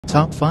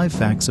Top 5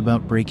 Facts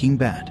About Breaking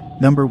Bad.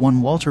 Number 1.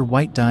 Walter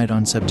White died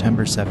on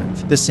September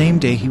 7th, the same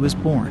day he was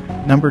born.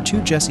 Number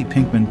 2. Jesse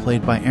Pinkman,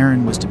 played by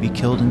Aaron, was to be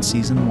killed in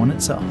Season 1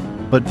 itself.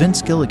 But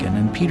Vince Gilligan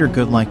and Peter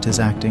Good liked his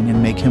acting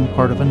and make him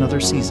part of another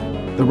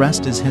season. The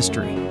rest is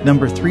history.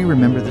 Number 3.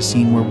 Remember the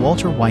scene where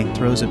Walter White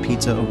throws a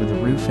pizza over the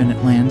roof and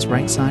it lands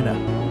right side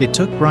up? It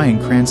took Bryan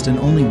Cranston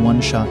only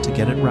one shot to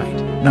get it right.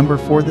 Number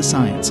 4. The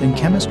science and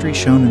chemistry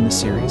shown in the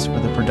series for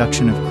the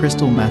production of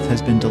crystal meth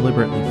has been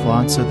deliberately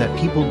flawed so that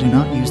people do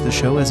not use the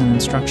show as an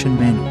instruction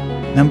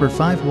manual. Number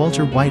 5.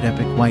 Walter White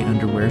epic white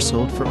underwear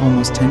sold for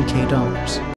almost $10,000.